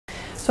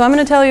So I'm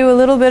going to tell you a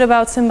little bit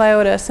about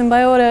Symbiota.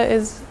 Symbiota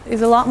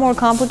is a lot more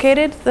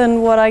complicated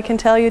than what I can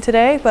tell you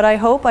today, but I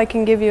hope I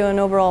can give you an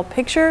overall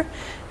picture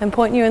and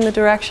point you in the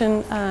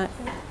direction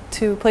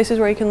to places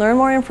where you can learn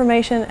more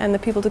information and the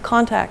people to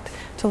contact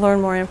to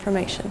learn more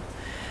information.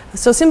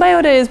 So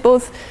Symbiota is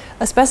both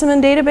a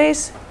specimen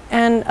database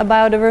and a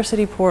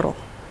biodiversity portal.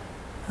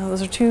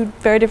 Those are two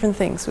very different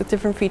things with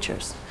different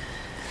features.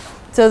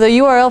 So the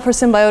URL for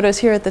Symbiota is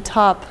here at the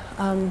top.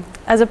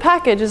 As a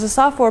package, as a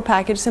software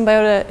package,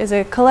 Symbiota is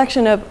a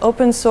collection of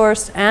open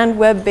source and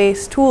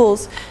web-based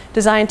tools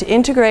designed to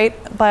integrate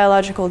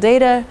biological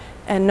data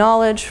and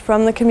knowledge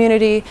from the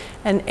community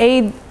and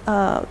aid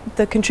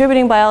the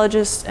contributing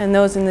biologists and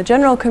those in the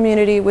general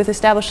community with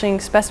establishing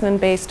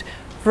specimen-based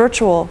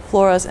virtual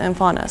floras and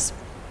faunas.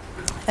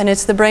 And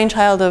it's the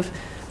brainchild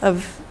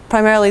of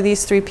primarily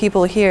these three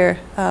people here.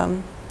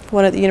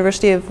 One at the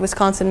University of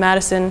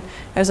Wisconsin-Madison,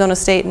 Arizona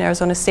State, and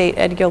Arizona State.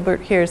 Ed Gilbert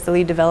here is the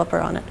lead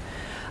developer on it.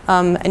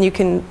 And you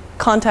can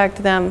contact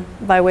them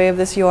by way of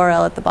this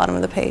URL at the bottom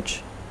of the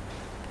page.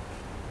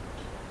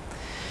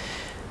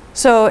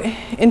 So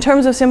in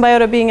terms of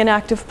Symbiota being an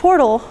active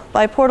portal,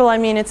 by portal I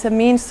mean it's a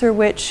means through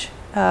which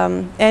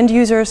end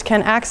users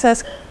can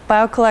access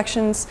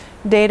biocollections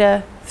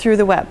data through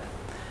the web.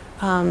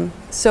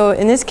 So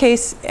in this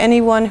case,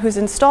 anyone who's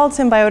installed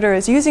Symbiota or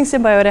is using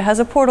Symbiota has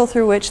a portal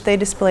through which they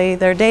display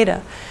their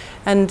data.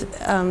 And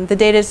the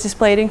data is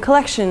displayed in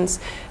collections.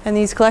 And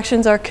these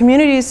collections are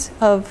communities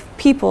of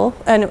people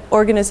and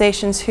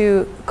organizations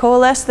who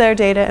coalesce their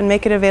data and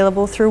make it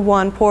available through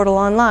one portal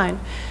online.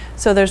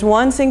 So there's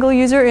one single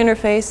user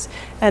interface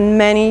and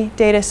many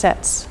data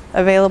sets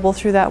available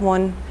through that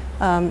one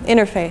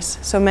interface.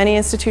 So many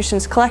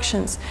institutions'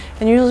 collections.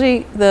 And usually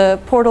the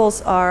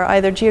portals are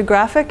either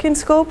geographic in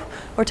scope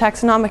or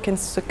taxonomic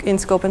in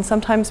scope, and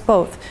sometimes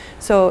both.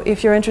 So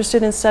if you're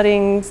interested in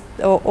studying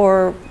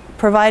or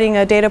providing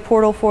a data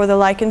portal for the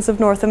lichens of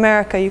North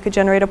America, you could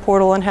generate a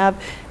portal and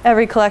have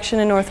every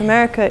collection in North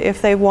America,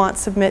 if they want,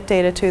 submit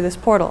data to this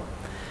portal.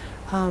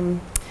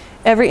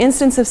 Every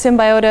instance of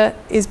Symbiota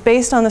is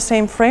based on the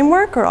same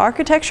framework or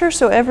architecture,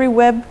 so every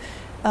web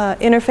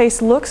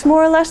interface looks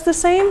more or less the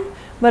same,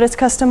 but it's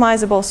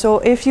customizable. So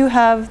if you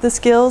have the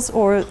skills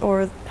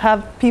or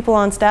have people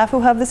on staff who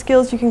have the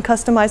skills, you can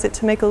customize it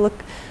to make it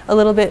look a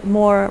little bit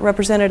more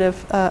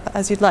representative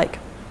as you'd like.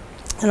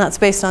 And that's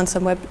based on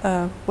some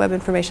web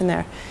information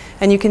there.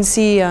 And you can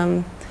see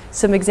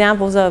some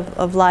examples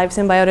of live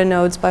Symbiota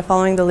nodes by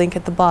following the link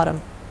at the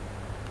bottom.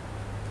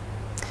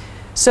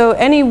 So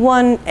any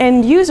one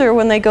end user,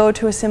 when they go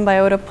to a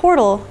Symbiota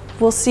portal,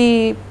 will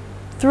see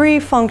three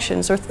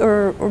functions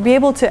or be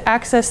able to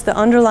access the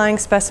underlying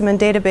specimen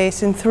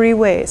database in three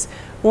ways.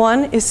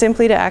 One is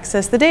simply to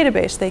access the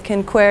database. They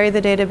can query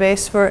the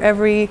database for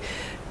every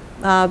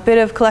bit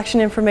of collection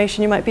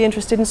information you might be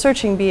interested in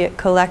searching, be it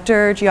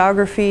collector,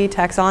 geography,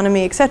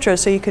 taxonomy, etc.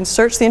 So you can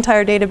search the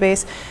entire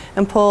database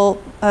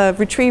and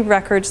retrieve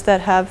records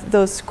that have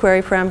those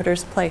query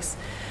parameters in place.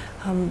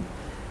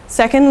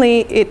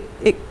 Secondly,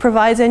 it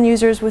provides end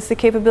users with the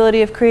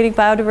capability of creating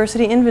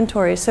biodiversity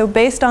inventories. So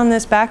based on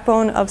this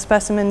backbone of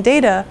specimen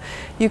data,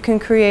 you can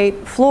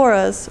create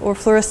floras or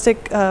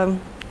floristic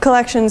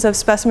collections of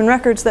specimen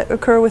records that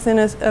occur within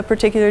a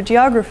particular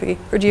geography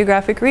or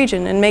geographic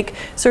region and make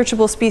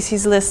searchable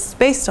species lists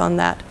based on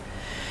that.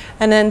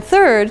 And then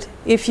third,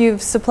 if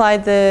you've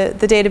supplied the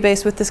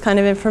database with this kind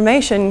of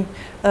information,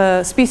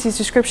 species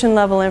description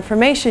level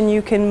information,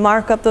 you can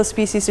mark up those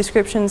species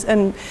descriptions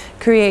and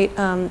create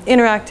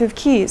interactive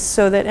keys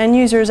so that end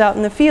users out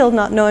in the field,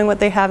 not knowing what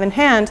they have in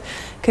hand,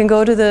 can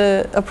go to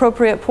the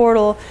appropriate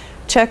portal,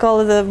 check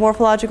all of the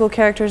morphological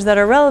characters that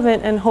are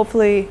relevant, and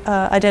hopefully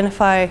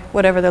identify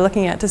whatever they're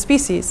looking at to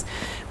species.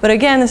 But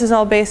again, this is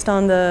all based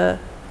on the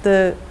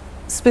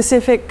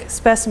specific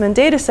specimen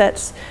data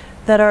sets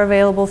that are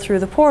available through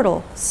the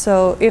portal.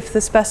 So if the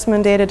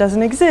specimen data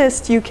doesn't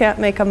exist, you can't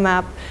make a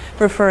map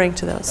referring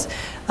to those.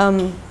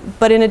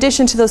 But in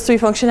addition to those three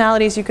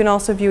functionalities, you can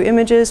also view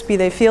images, be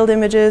they field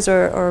images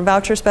or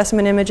voucher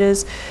specimen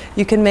images.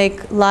 You can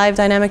make live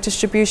dynamic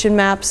distribution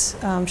maps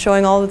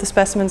showing all of the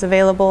specimens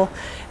available.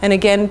 And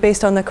again,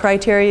 based on the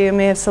criteria you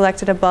may have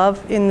selected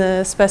above in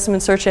the specimen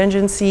search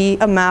engine, see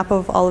a map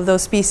of all of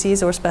those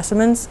species or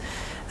specimens.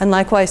 And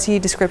likewise, see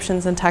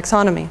descriptions and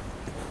taxonomy.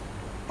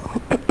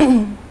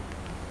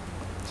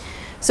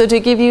 So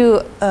to give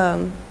you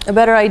a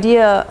better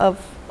idea of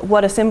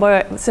what a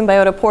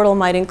Symbiota portal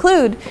might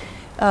include,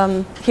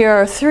 here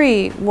are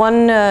three.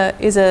 One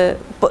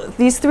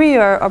these three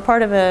are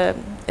part of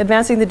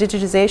Advancing the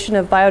Digitization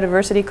of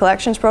Biodiversity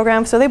Collections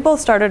program. So they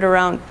both started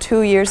around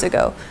 2 years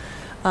ago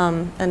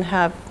and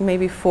have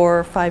maybe 4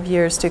 or 5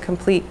 years to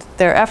complete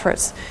their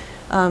efforts.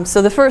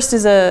 So the first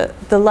is the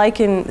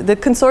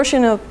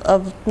consortium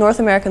of North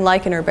American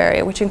lichen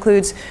herbaria, which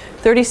includes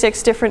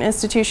 36 different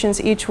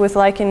institutions, each with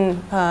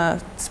lichen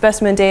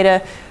specimen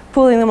data,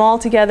 pooling them all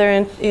together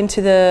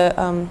into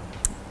the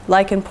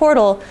lichen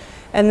portal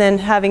and then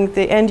having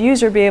the end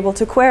user be able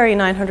to query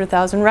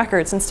 900,000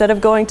 records. Instead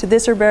of going to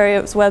this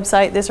herbarium's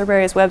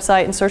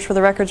website, and search for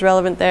the records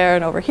relevant there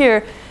and over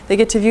here, they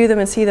get to view them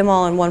and see them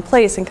all in one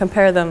place and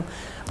compare them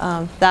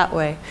that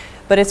way.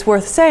 But it's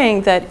worth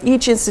saying that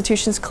each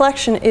institution's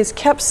collection is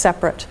kept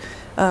separate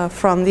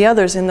from the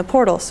others in the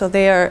portal. So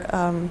they're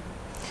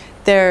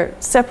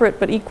separate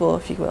but equal,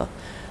 if you will.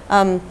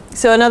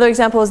 So another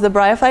example is the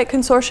Bryophyte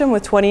Consortium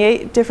with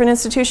 28 different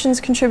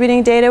institutions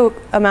contributing data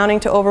amounting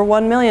to over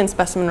 1 million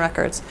specimen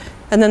records.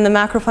 And then the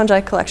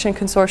Macrofungi Collection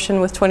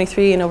Consortium with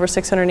 23 and over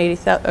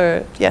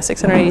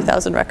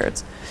 680,000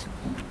 records.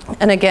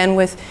 And again,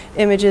 with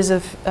images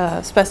of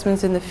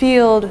specimens in the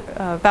field,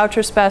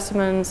 voucher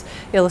specimens,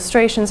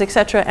 illustrations,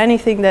 etc.,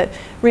 anything that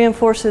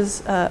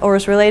reinforces or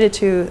is related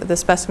to the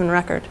specimen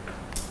record.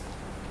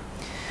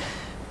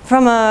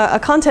 From a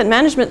content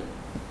management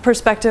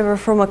perspective or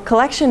from a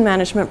collection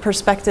management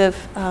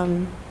perspective,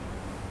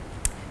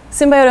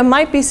 Symbiota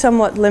might be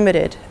somewhat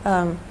limited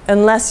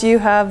unless you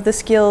have the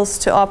skills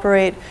to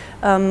operate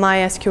a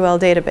MySQL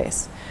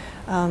database.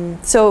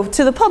 So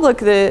to the public,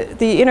 the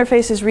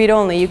interface is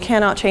read-only. You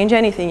cannot change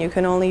anything. You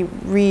can only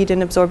read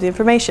and absorb the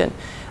information.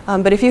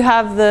 But if you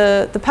have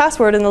the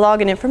password and the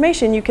login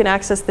information, you can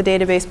access the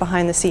database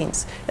behind the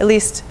scenes, at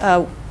least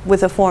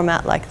with a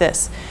format like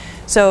this.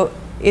 So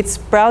it's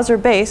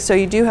browser-based, so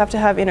you do have to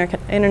have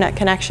internet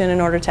connection in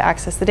order to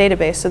access the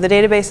database. So the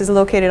database is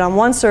located on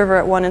one server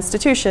at one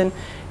institution,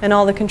 and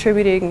all the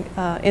contributing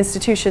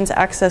institutions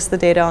access the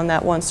data on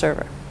that one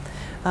server.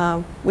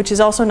 Which is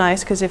also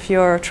nice, because if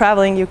you're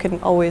traveling, you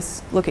can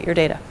always look at your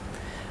data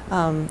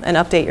and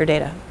update your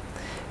data.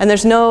 And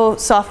there's no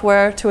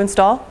software to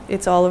install.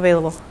 It's all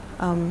available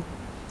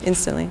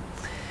instantly.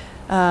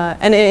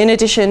 And in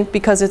addition,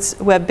 because it's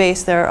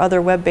web-based, there are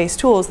other web-based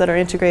tools that are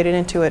integrated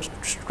into it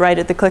right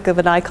at the click of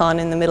an icon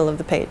in the middle of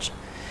the page.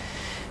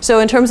 So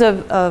in terms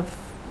of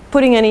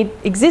putting any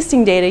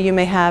existing data you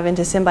may have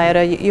into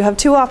Symbiota, you have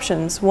two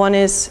options. One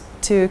is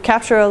to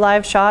capture a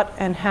live shot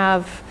and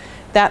have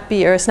that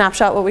be, or a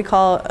snapshot, what we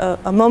call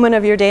a moment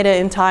of your data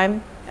in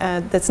time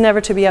that's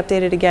never to be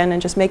updated again,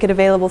 and just make it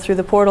available through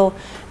the portal,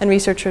 and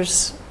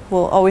researchers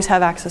will always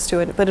have access to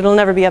it, but it'll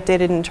never be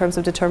updated in terms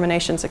of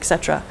determinations,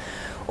 etc.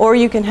 Or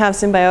you can have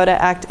Symbiota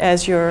act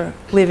as your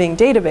living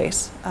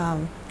database,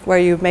 where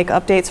you make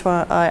updates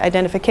for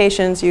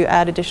identifications, you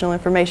add additional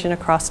information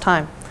across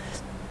time.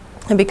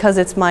 And because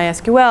it's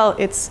MySQL,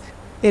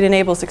 it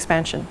enables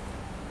expansion.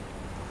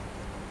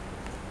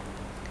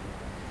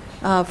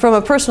 From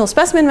a personal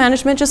specimen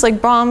management, just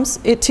like BROMS,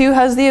 it too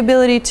has the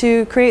ability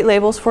to create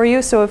labels for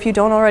you. So if you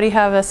don't already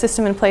have a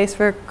system in place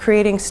for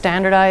creating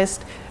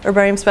standardized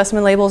herbarium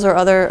specimen labels or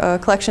other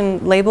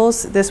collection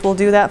labels, this will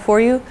do that for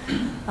you.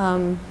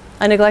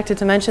 I neglected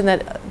to mention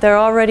that they're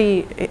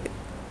already,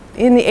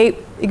 in the 8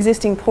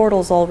 existing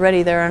portals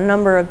already, there are a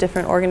number of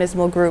different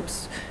organismal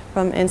groups,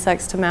 from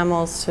insects to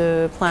mammals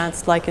to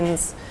plants,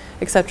 lichens,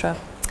 etc.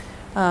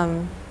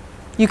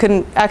 You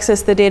can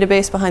access the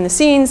database behind the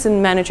scenes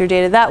and manage your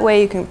data that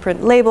way. You can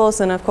print labels,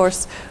 and of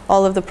course,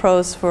 all of the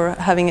pros for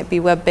having it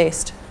be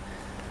web-based.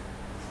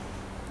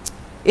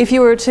 If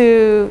you were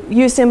to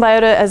use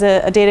Symbiota as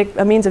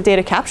a means of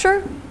data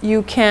capture,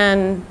 you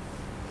can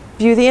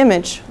view the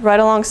image right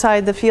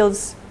alongside the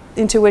fields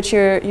into which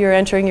you're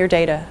entering your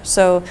data.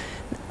 So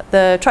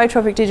the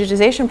Tritrophic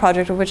Digitization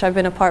project, of which I've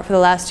been a part for the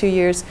last 2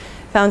 years,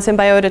 found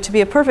Symbiota to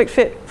be a perfect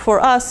fit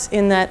for us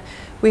in that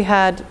we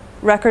had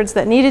records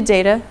that needed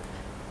data,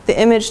 the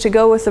image to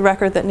go with the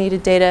record that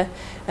needed data,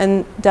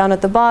 and down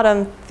at the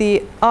bottom,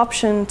 the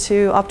option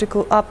to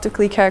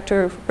optically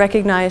character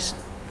recognize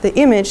the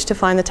image to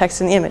find the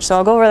text in the image. So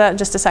I'll go over that in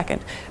just a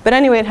second. But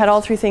anyway, it had all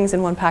 3 things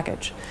in one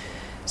package.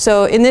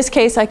 So in this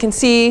case, I can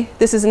see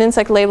this is an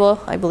insect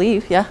label, I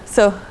believe, yeah?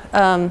 So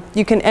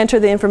you can enter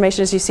the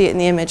information as you see it in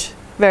the image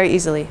very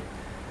easily.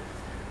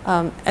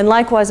 And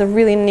likewise, a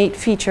really neat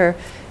feature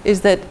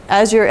is that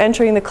as you're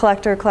entering the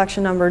collector,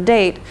 collection number,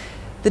 date,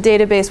 the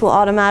database will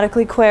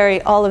automatically query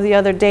all of the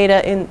other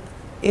data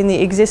in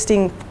the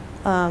existing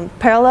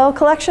parallel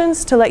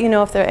collections to let you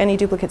know if there are any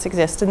duplicates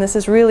exist. And this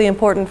is really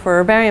important for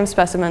herbarium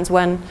specimens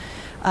when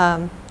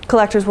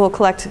collectors will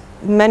collect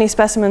many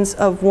specimens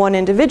of one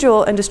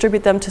individual and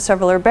distribute them to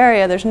several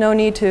herbaria. There's no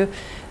need to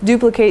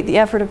duplicate the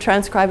effort of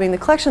transcribing the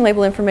collection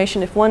label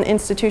information if one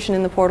institution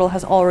in the portal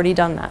has already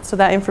done that. So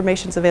that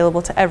information is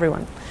available to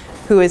everyone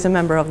who is a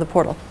member of the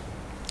portal.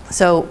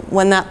 So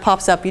when that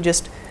pops up, you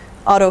just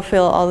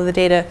autofill all of the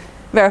data,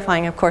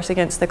 verifying, of course,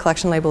 against the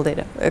collection label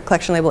data,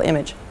 collection label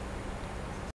image.